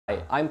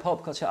Hi, I'm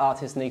pop culture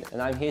artist Nick,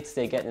 and I'm here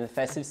today getting in the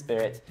festive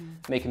spirit,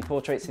 making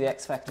portraits of the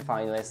X Factor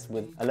finalists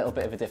with a little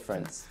bit of a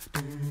difference.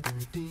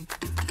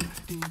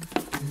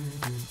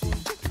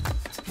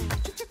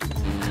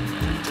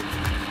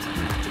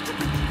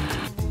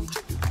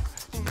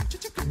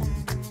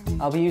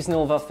 I'll be using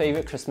all of our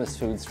favourite Christmas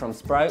foods, from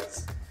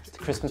sprouts to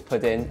Christmas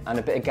pudding and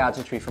a bit of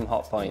gadgetry from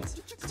Hot Point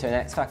to turn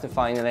X Factor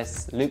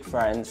finalists Luke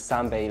Friend,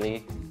 Sam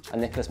Bailey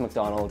and Nicholas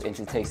MacDonald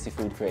into tasty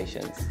food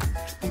creations.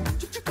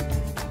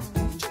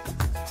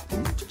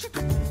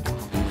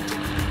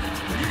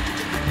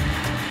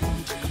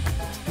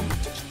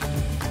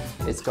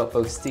 It's got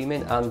both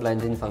steaming and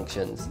blending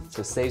functions,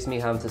 so it saves me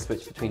having to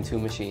switch between two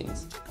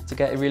machines. To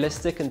get a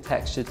realistic and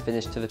textured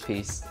finish to the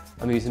piece,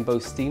 I'm using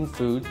both steamed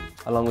food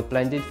along with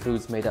blended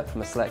foods made up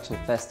from a selection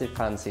of festive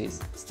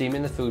fancies.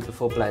 Steaming the food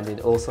before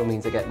blending also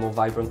means I get more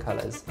vibrant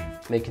colours,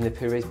 making the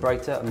purees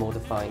brighter and more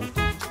defined.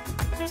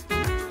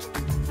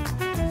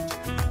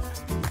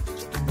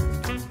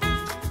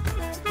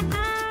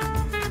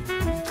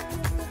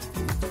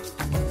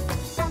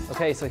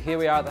 Okay, so here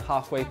we are at the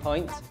halfway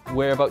point.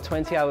 We're about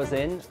 20 hours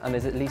in and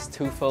there's at least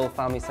 2 full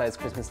family-sized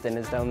Christmas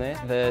dinners down there.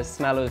 The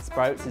smell of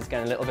sprouts is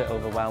getting a little bit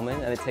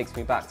overwhelming and it takes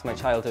me back to my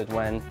childhood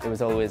when there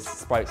was always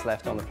sprouts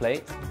left on the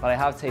plate. But I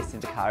have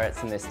tasted the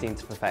carrots and they're steamed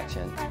to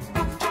perfection.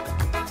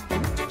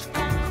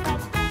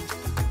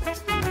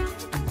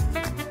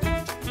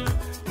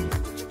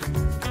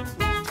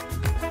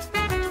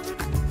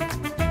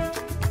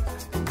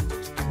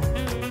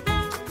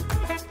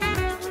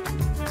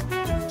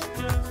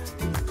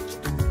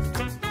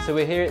 So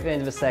we're here at the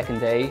end of the second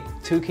day,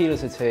 2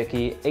 kilos of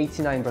turkey,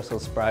 89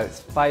 Brussels sprouts,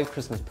 5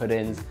 Christmas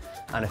puddings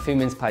and a few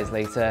mince pies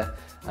later,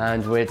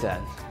 and we're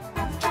done.